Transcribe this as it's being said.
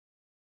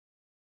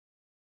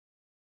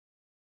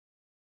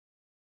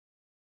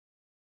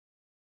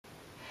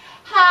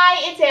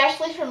Hi, it's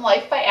Ashley from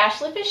Life by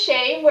Ashley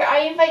Pichea, where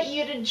I invite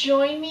you to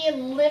join me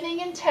in living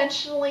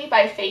intentionally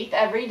by faith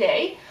every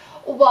day.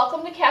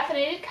 Welcome to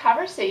Caffeinated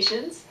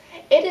Conversations.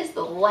 It is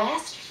the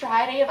last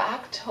Friday of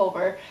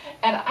October,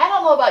 and I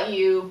don't know about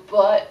you,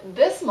 but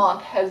this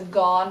month has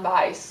gone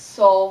by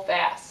so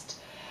fast.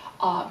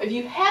 If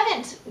you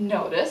haven't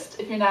noticed,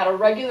 if you're not a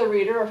regular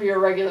reader, or if you're a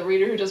regular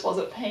reader who just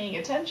wasn't paying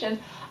attention,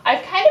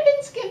 I've kind of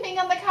been skimping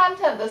on the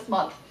content this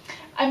month.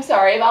 I'm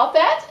sorry about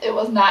that. It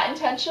was not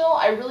intentional.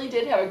 I really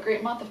did have a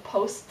great month of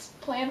posts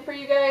planned for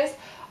you guys,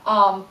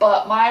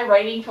 but my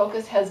writing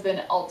focus has been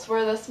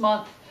elsewhere this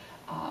month.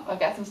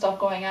 I've got some stuff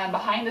going on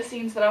behind the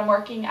scenes that I'm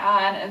working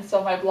on, and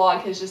so my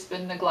blog has just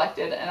been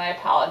neglected, and I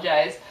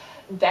apologize.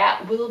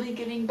 That will be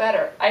getting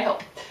better, I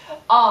hope.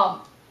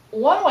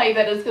 One way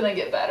that is going to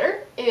get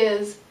better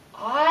is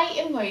I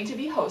am going to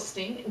be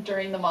hosting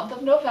during the month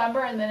of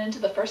November and then into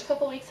the first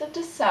couple weeks of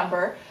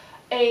December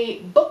a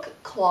book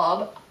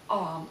club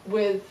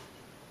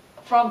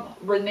from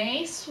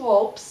Renee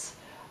Swope's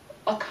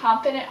A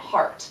Confident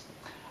Heart.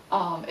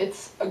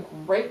 It's a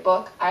great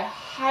book. I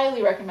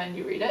highly recommend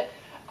you read it.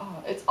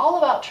 It's all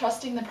about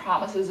trusting the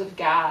promises of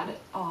God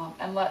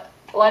and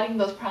letting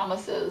those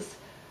promises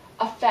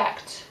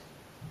affect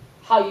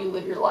how you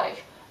live your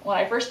life. When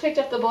I first picked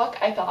up the book,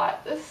 I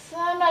thought,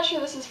 I'm not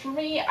sure this is for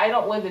me. I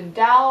don't live in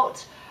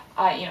doubt.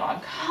 I'm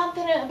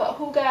confident about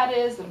who God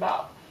is and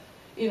about,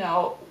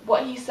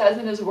 what He says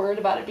in His Word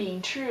about it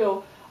being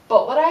true.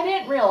 But what I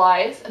didn't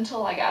realize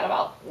until I got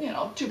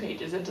about, 2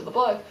 pages into the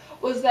book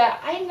was that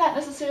I'm not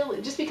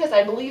necessarily, just because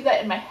I believe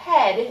that in my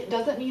head, it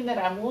doesn't mean that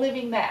I'm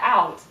living that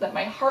out, that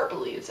my heart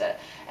believes it.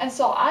 And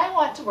so I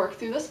want to work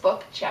through this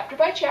book chapter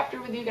by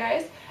chapter with you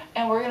guys,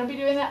 and we're going to be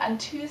doing that on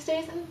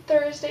Tuesdays and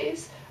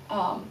Thursdays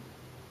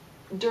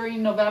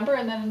during November,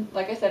 and then,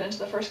 like I said, into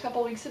the first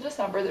couple weeks of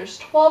December. There's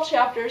 12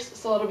 chapters,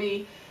 so it'll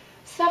be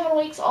 7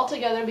 weeks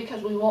altogether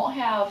because we won't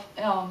have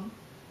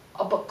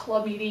a book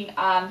club meeting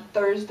on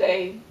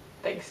Thursday,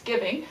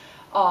 Thanksgiving.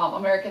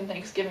 American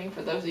Thanksgiving,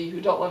 for those of you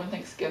who don't live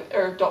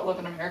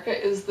in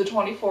America, is the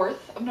 24th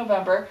of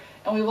November,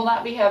 and we will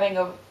not be having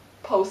a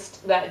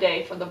post that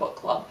day for the book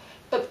club.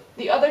 But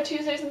the other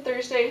Tuesdays and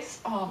Thursdays,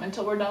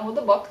 until we're done with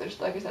the book,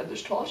 like I said,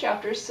 there's 12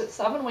 chapters,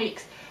 7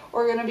 weeks.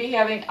 We're going to be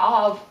having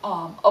a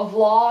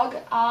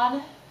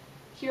vlog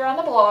here on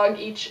the blog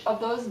each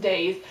of those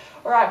days,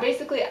 where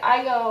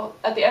I go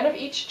at the end of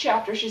each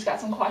chapter. She's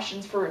got some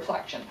questions for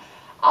reflection.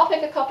 I'll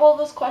pick a couple of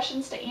those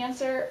questions to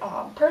answer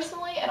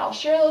personally, and I'll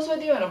share those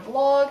with you in a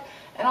vlog,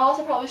 and I'll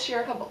also probably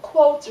share a couple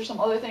quotes or some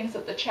other things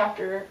that the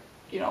chapter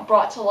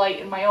brought to light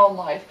in my own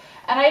life.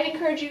 And I'd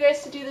encourage you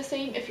guys to do the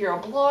same if you're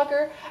a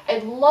blogger.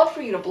 I'd love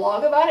for you to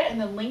blog about it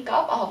and then link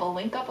up. I'll have a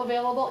link up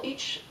available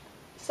each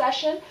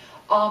session.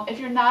 If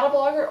you're not a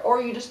blogger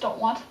or you just don't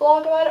want to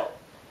blog about it,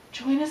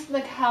 join us in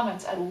the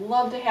comments. I'd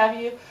love to have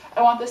you.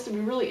 I want this to be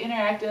really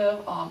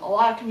interactive, a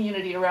lot of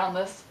community around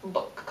this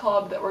book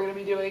club that we're going to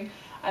be doing.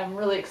 I'm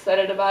really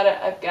excited about it.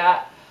 I've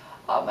got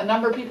a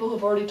number of people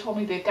who've already told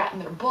me they've gotten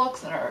their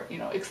books and are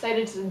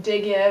excited to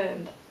dig in,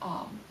 and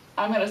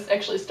I'm going to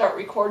actually start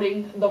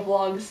recording the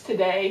vlogs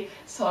today,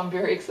 so I'm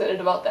very excited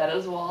about that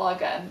as well. I've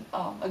gotten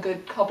a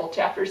good couple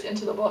chapters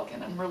into the book,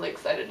 and I'm really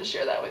excited to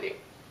share that with you.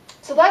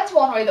 So that's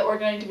one way that we're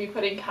going to be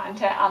putting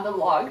content on the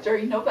blog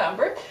during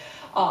November,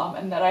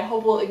 and that I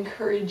hope will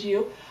encourage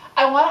you.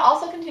 I want to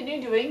also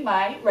continue doing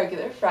my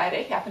regular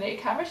Friday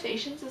Caffeinated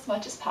Conversations as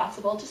much as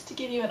possible, just to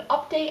give you an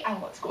update on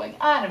what's going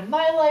on in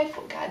my life,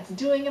 what God's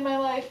doing in my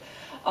life,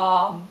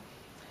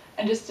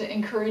 and just to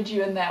encourage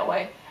you in that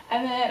way.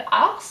 And then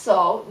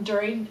also,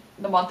 during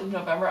the month of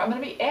November, I'm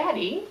going to be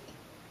adding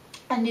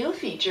a new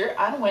feature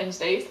on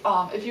Wednesdays.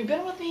 If you've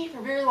been with me for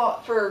very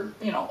long, for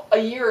a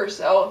year or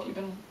so, if you've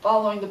been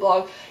following the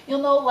blog,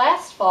 you'll know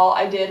last fall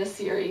I did a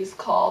series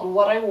called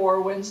What I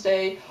Wore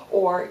Wednesday,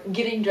 or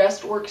Getting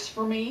Dressed Works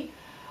for Me.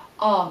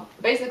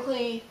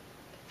 Basically,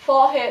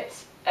 fall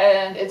hits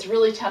and it's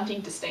really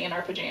tempting to stay in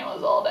our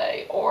pajamas all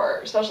day,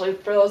 or especially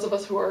for those of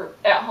us who are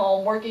at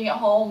home, working at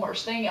home, or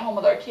staying at home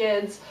with our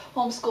kids,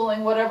 homeschooling,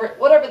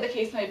 whatever the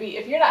case may be.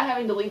 If you're not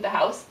having to leave the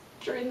house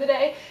during the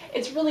day,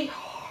 it's really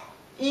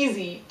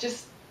easy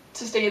just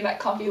to stay in that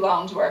comfy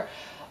loungewear.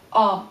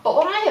 But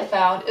what I have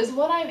found is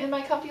when I'm in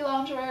my comfy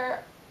loungewear,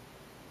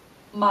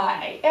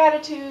 my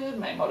attitude,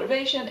 my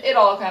motivation, it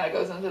all kind of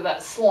goes into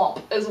that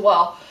slump as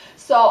well.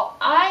 So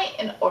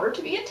in order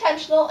to be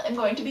intentional, am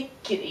going to be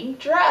getting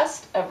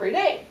dressed every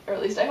day, or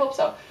at least I hope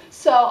so.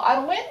 So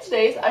on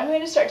Wednesdays, I'm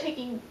going to start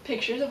taking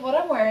pictures of what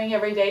I'm wearing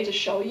every day to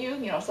show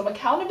you, some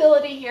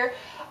accountability here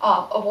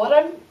of what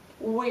I'm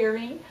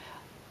wearing.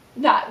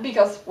 Not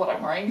because what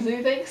I'm wearing is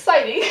anything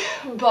exciting,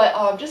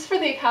 but just for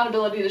the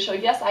accountability to show,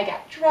 yes, I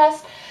got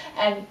dressed.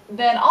 And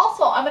then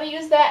also, I'm going to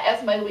use that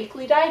as my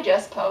weekly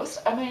digest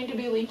post. I'm going to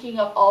be linking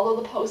up all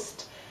of the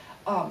posts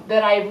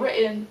that I've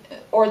written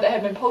or that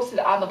have been posted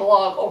on the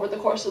blog over the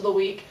course of the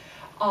week.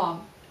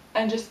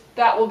 And just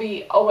that will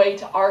be a way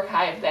to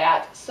archive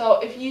that.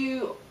 So if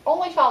you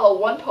only follow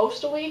one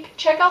post a week,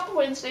 check out the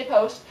Wednesday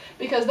post,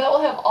 because that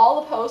will have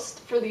all the posts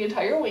for the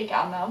entire week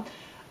on them.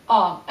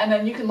 And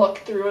then you can look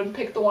through and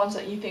pick the ones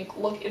that you think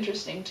look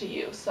interesting to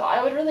you. So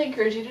I would really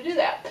encourage you to do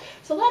that.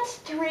 So that's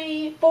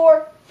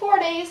 4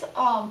 days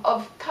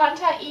of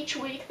content each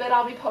week that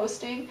I'll be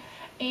posting.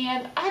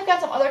 And I've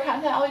got some other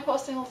content I'll be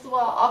posting as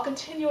well. I'll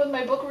continue with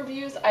my book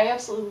reviews. I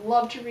absolutely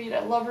love to read. I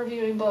love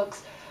reviewing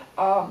books.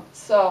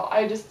 So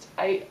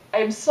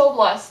I'm so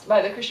blessed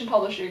by the Christian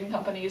publishing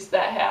companies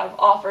that have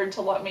offered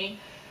to let me,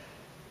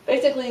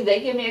 basically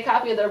they give me a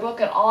copy of their book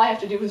and all I have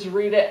to do is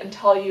read it and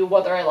tell you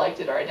whether I liked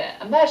it or I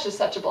didn't. And that's just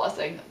such a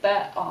blessing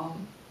that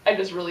I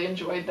just really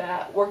enjoyed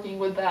that, working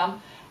with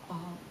them.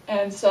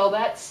 And so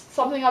that's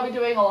something I'll be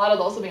doing. A lot of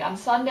those will be on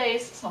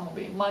Sundays, some will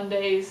be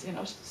Mondays, you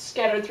know,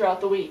 scattered throughout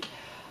the week.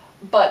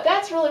 But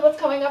that's really what's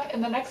coming up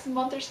in the next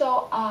month or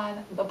so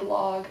on the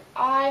blog.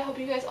 I hope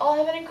you guys all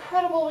have an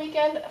incredible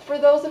weekend. For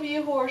those of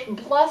you who are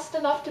blessed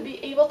enough to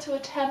be able to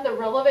attend the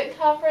Relevant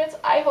Conference,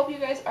 I hope you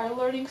guys are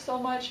learning so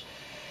much,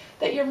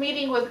 that you're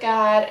meeting with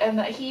God, and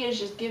that He is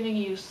just giving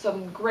you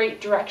some great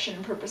direction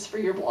and purpose for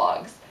your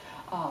blogs.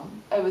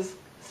 I was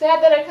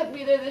sad that I couldn't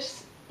be there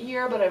this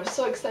year, but I was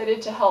so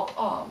excited to help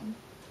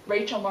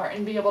Rachel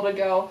Martin be able to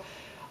go.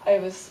 I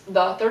was,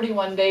 the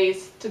 31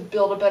 days to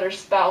build a better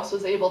spouse,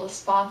 was able to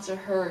sponsor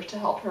her to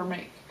help her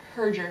make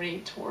her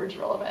journey towards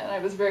Relevant, and I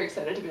was very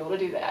excited to be able to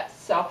do that.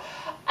 So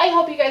I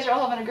hope you guys are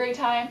all having a great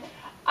time.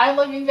 I'm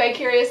living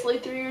vicariously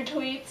through your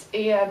tweets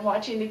and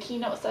watching the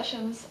keynote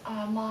sessions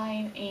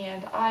online,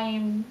 and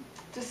I'm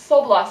just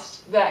so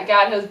blessed that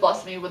God has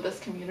blessed me with this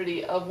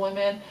community of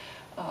women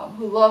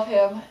who love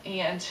Him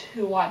and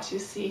who want to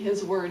see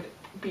His word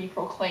be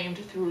proclaimed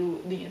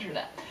through the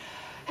internet.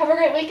 Have a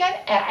great weekend,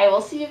 and I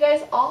will see you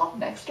guys all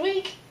next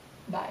week.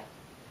 Bye.